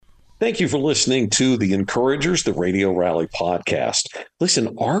Thank you for listening to the Encouragers, the Radio Rally podcast.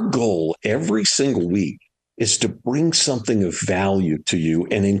 Listen, our goal every single week is to bring something of value to you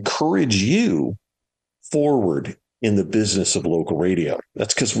and encourage you forward in the business of local radio.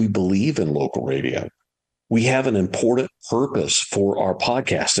 That's because we believe in local radio. We have an important purpose for our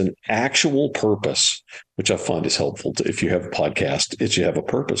podcast, an actual purpose, which I find is helpful if you have a podcast, is you have a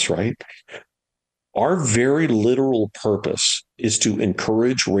purpose, right? Our very literal purpose is to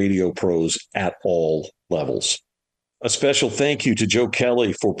encourage radio pros at all levels. A special thank you to Joe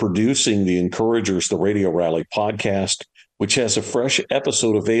Kelly for producing the Encouragers, the Radio Rally podcast, which has a fresh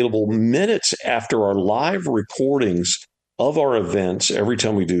episode available minutes after our live recordings of our events every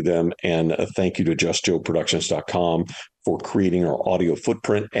time we do them. And a thank you to JustJoeProductions.com for creating our audio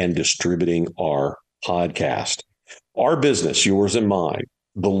footprint and distributing our podcast. Our business, yours and mine,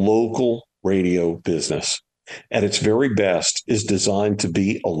 the local radio business, at its very best, is designed to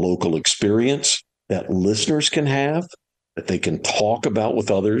be a local experience that listeners can have, that they can talk about with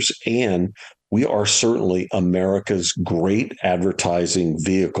others, and we are certainly America's great advertising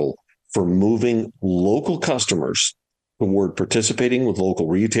vehicle for moving local customers toward participating with local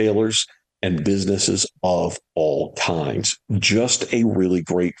retailers and businesses of all kinds. Just a really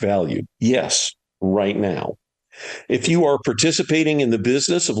great value. Yes, right now. If you are participating in the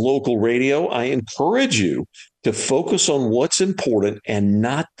business of local radio, I encourage you to focus on what's important and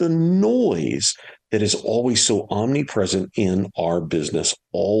not the noise that is always so omnipresent in our business,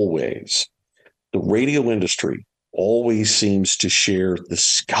 always. The radio industry always seems to share the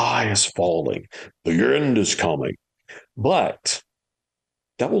sky is falling, the end is coming. But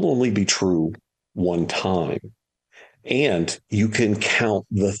that will only be true one time. And you can count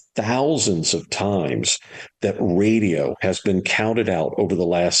the thousands of times that radio has been counted out over the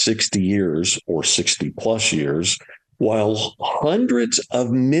last 60 years or 60 plus years, while hundreds of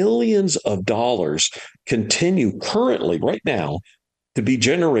millions of dollars continue currently right now to be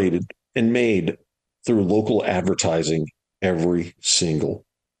generated and made through local advertising every single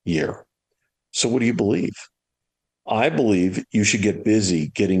year. So what do you believe? I believe you should get busy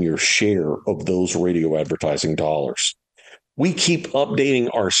getting your share of those radio advertising dollars. We keep updating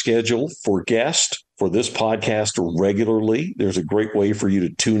our schedule for guests for this podcast regularly. There's a great way for you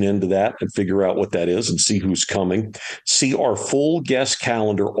to tune into that and figure out what that is and see who's coming. See our full guest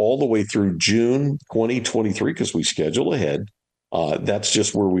calendar all the way through June 2023 because we schedule ahead. That's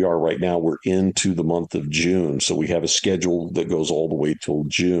just where we are right now. We're into the month of June. So we have a schedule that goes all the way till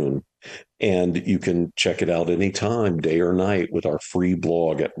June. And you can check it out anytime, day or night, with our free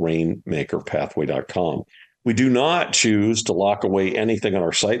blog at rainmakerpathway.com. We do not choose to lock away anything on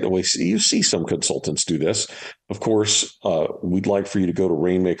our site the way you see some consultants do this. Of course, we'd like for you to go to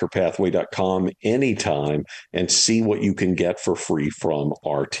rainmakerpathway.com anytime and see what you can get for free from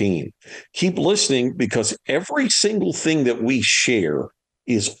our team. Keep listening because every single thing that we share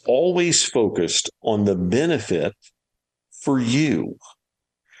is always focused on the benefit for you.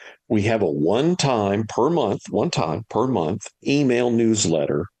 We have a one-time per month email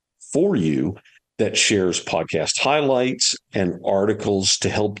newsletter for you that shares podcast highlights and articles to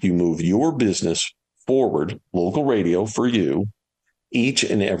help you move your business forward, local radio for you, each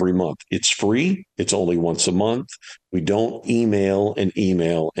and every month. It's free. It's only once a month. We don't email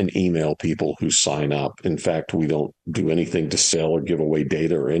people who sign up. In fact, we don't do anything to sell or give away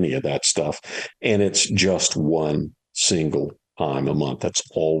data or any of that stuff. And it's just one single time a month. That's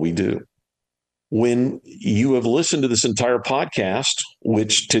all we do. When you have listened to this entire podcast,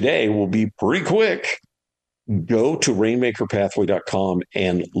 which today will be pretty quick, go to rainmakerpathway.com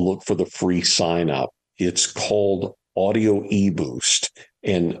and look for the free sign up. It's called Audio eBoost,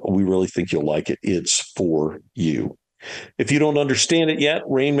 and we really think you'll like it. It's for you. If you don't understand it yet,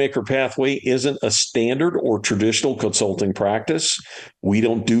 Rainmaker Pathway isn't a standard or traditional consulting practice. We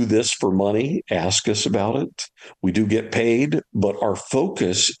don't do this for money. Ask us about it. We do get paid, but our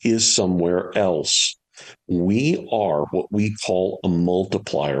focus is somewhere else. We are what we call a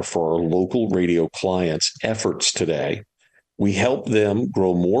multiplier for our local radio clients' efforts today. We help them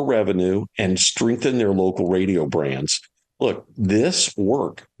grow more revenue and strengthen their local radio brands. Look, this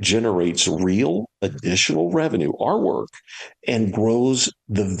work generates real additional revenue, our work, and grows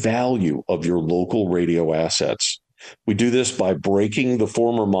the value of your local radio assets. We do this by breaking the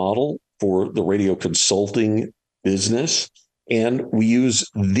former model for the radio consulting business, and we use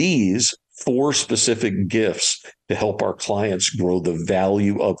these 4 specific gifts to help our clients grow the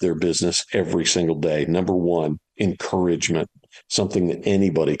value of their business every single day. Number 1, encouragement, something that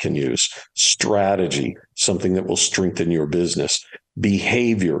anybody can use. Strategy, something that will strengthen your business.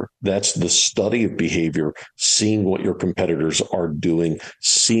 Behavior, that's the study of behavior, seeing what your competitors are doing,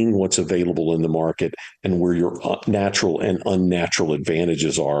 seeing what's available in the market and where your natural and unnatural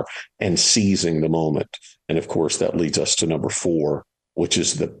advantages are, and seizing the moment. And of course, that leads us to number 4, which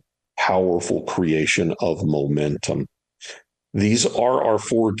is the powerful creation of momentum. These are our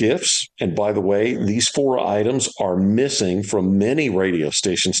 4 gifts. And by the way, these 4 items are missing from many radio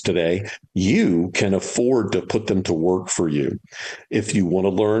stations today. You can afford to put them to work for you. If you want to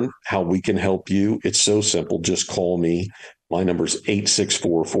learn how we can help you, it's so simple. Just call me. My number is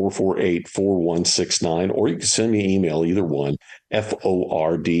 864-448-4169, or you can send me an email, either one,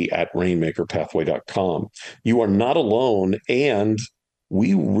 ford@rainmakerpathway.com. You are not alone, and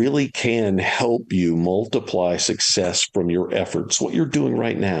we really can help you multiply success from your efforts, what you're doing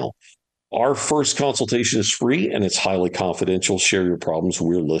right now. Our first consultation is free and it's highly confidential. Share your problems.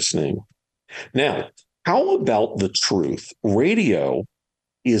 We're listening. Now, how about the truth? Radio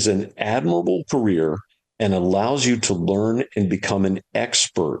is an admirable career and allows you to learn and become an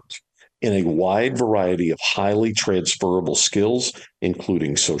expert in a wide variety of highly transferable skills,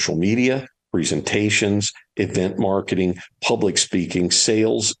 including social media, presentations, event marketing, public speaking,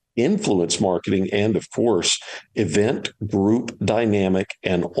 sales, influence marketing, and of course, event, group dynamic,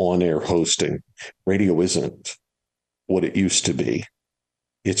 and on-air hosting. Radio isn't what it used to be.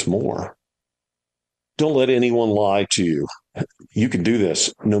 It's more. Don't let anyone lie to you. You can do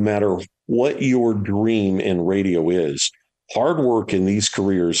this no matter what your dream in radio is. Hard work in these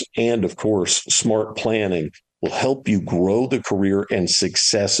careers and, of course, smart planning will help you grow the career and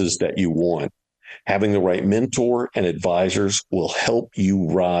successes that you want. Having the right mentor and advisors will help you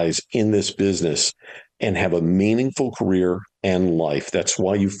rise in this business and have a meaningful career and life. That's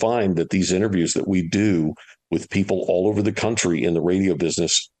why you find that these interviews that we do with people all over the country in the radio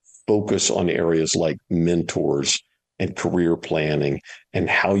business focus on areas like mentors and career planning and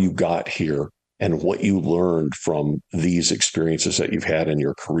how you got here and what you learned from these experiences that you've had in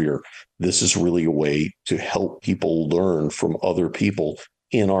your career. This is really a way to help people learn from other people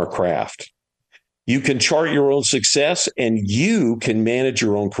in our craft. You can chart your own success and you can manage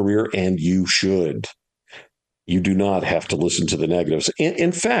your own career, and you should. You do not have to listen to the negatives.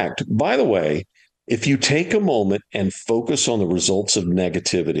 In fact, by the way, if you take a moment and focus on the results of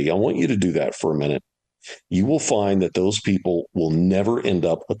negativity, I want you to do that for a minute. You will find that those people will never end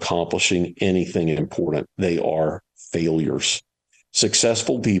up accomplishing anything important. They are failures.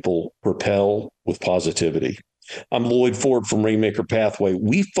 Successful people propel with positivity. I'm Loyd Ford from Rainmaker Pathway.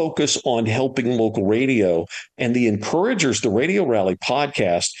 We focus on helping local radio, and the Encouragers, the Radio Rally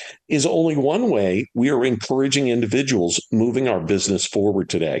podcast, is only one way we are encouraging individuals moving our business forward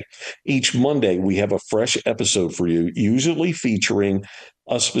today. Each Monday, we have a fresh episode for you, usually featuring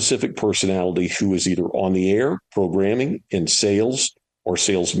a specific personality who is either on the air, programming, in sales or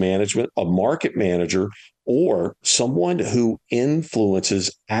sales management, a market manager, or someone who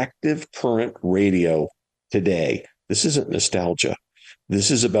influences active current radio today. This isn't nostalgia. This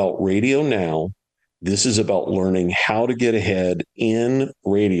is about radio now. This is about learning how to get ahead in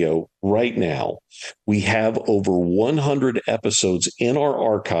radio right now. We have over 100 episodes in our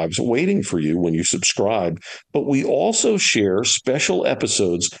archives waiting for you when you subscribe, but we also share special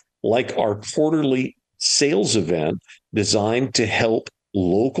episodes like our quarterly sales event designed to help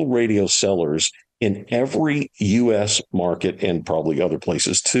local radio sellers in every U.S. market and probably other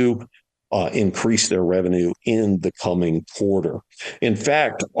places too increase their revenue in the coming quarter. In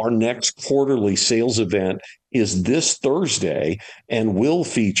fact, our next quarterly sales event is this Thursday and will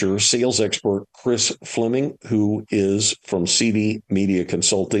feature sales expert Chris Fleming, who is from CD Media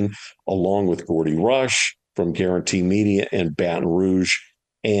Consulting, along with Gordy Rush from Guarantee Media in Baton Rouge,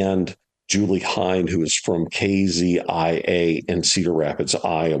 and Julie Hind, who is from KZIA in Cedar Rapids,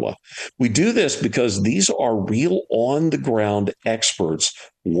 Iowa. We do this because these are real on-the-ground experts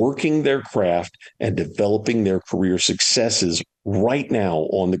working their craft and developing their career successes right now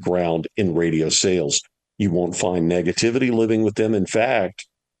on the ground in radio sales. You won't find negativity living with them. In fact,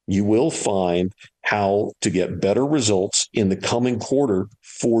 you will find how to get better results in the coming quarter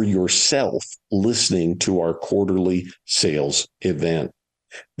for yourself listening to our quarterly sales event.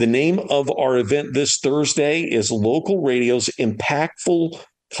 The name of our event this Thursday is Local Radio's Impactful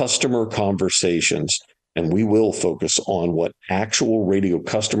Customer Conversations, and we will focus on what actual radio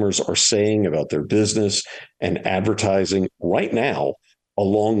customers are saying about their business and advertising right now,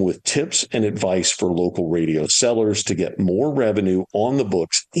 along with tips and advice for local radio sellers to get more revenue on the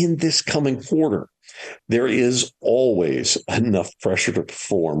books in this coming quarter. There is always enough pressure to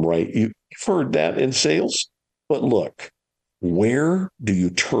perform, right? You've heard that in sales, but look, where do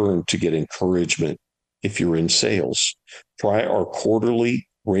you turn to get encouragement if you're in sales. Try our quarterly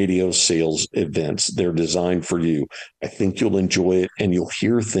radio sales events. They're designed for you. I think you'll enjoy it, and you'll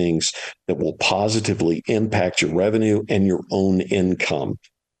hear things that will positively impact your revenue and your own income.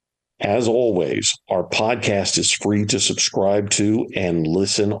 As always, our podcast is free to subscribe to and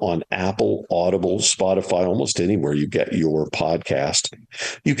listen on Apple, Audible, Spotify, almost anywhere you get your podcast.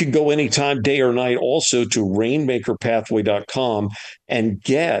 You can go anytime, day or night, also to rainmakerpathway.com and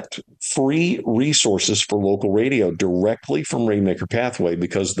get free resources for local radio directly from Rainmaker Pathway,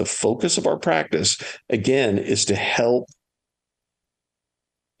 because the focus of our practice, again, is to help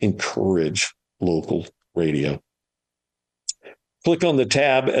encourage local radio. Click on the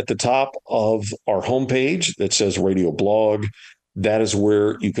tab at the top of our homepage that says Radio Blog. That is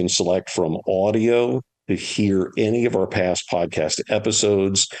where you can select from audio to hear any of our past podcast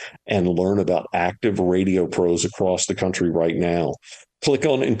episodes and learn about active radio pros across the country right now. Click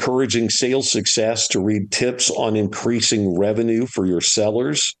on Encouraging Sales Success to read tips on increasing revenue for your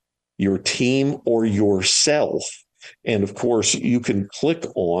sellers, your team, or yourself. And of course, you can click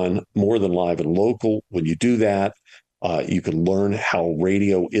on More Than Live and Local. When you do that, you can learn how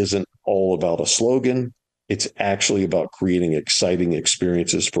radio isn't all about a slogan. It's actually about creating exciting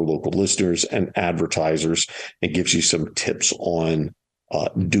experiences for local listeners and advertisers. It gives you some tips on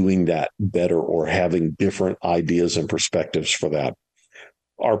doing that better or having different ideas and perspectives for that.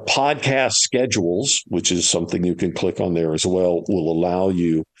 Our podcast schedules, which is something you can click on there as well, will allow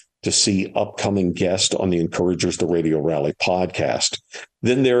you to see upcoming guests on the Encouragers, the Radio Rally podcast.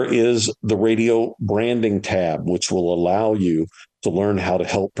 Then there is the radio branding tab, which will allow you to learn how to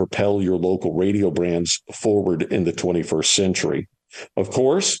help propel your local radio brands forward in the 21st century. Of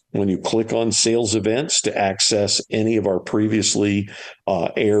course, when you click on sales events to access any of our previously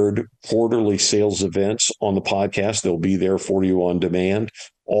aired quarterly sales events on the podcast, they'll be there for you on demand.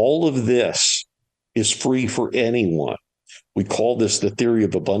 All of this is free for anyone. We call this the theory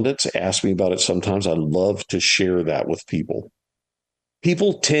of abundance. Ask me about it sometimes. I love to share that with people.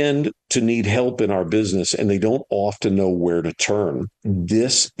 People tend to need help in our business, and they don't often know where to turn.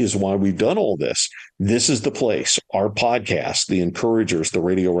 This is why we've done all this. This is the place, our podcast, the Encouragers, the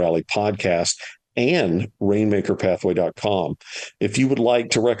Radio Rally podcast, and rainmakerpathway.com. If you would like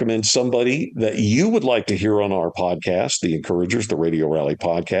to recommend somebody that you would like to hear on our podcast, the Encouragers, the Radio Rally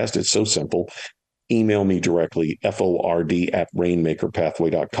podcast, it's so simple. Email me directly,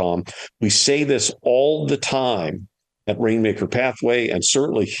 ford@rainmakerpathway.com. We say this all the time at Rainmaker Pathway, and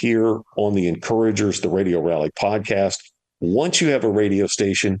certainly here on the Encouragers, the Radio Rally podcast. Once you have a radio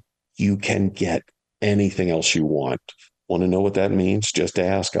station, you can get anything else you want. Want to know what that means? Just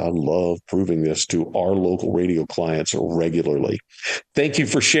ask. I love proving this to our local radio clients regularly. Thank you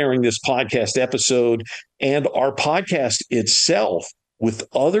for sharing this podcast episode and our podcast itself with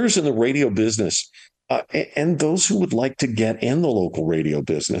others in the radio business and those who would like to get in the local radio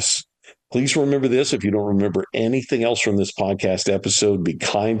business. Please remember this. If you don't remember anything else from this podcast episode, be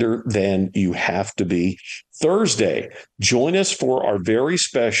kinder than you have to be. Thursday, join us for our very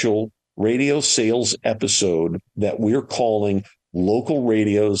special radio sales episode that we're calling Local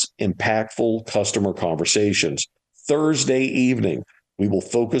Radio's Impactful Customer Conversations. Thursday evening, we will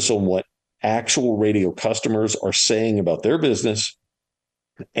focus on what actual radio customers are saying about their business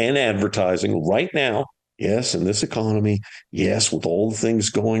and advertising right now. Yes, in this economy. Yes, with all the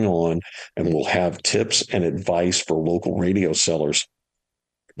things going on. And we'll have tips and advice for local radio sellers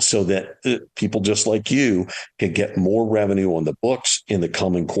so that people just like you can get more revenue on the books in the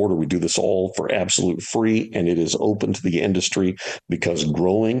coming quarter. We do this all for absolute free, and it is open to the industry because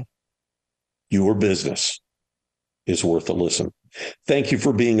growing your business is worth a listen. Thank you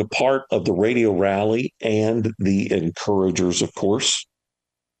for being a part of the Radio Rally and the Encouragers, of course.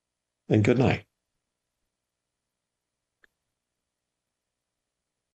 And good night.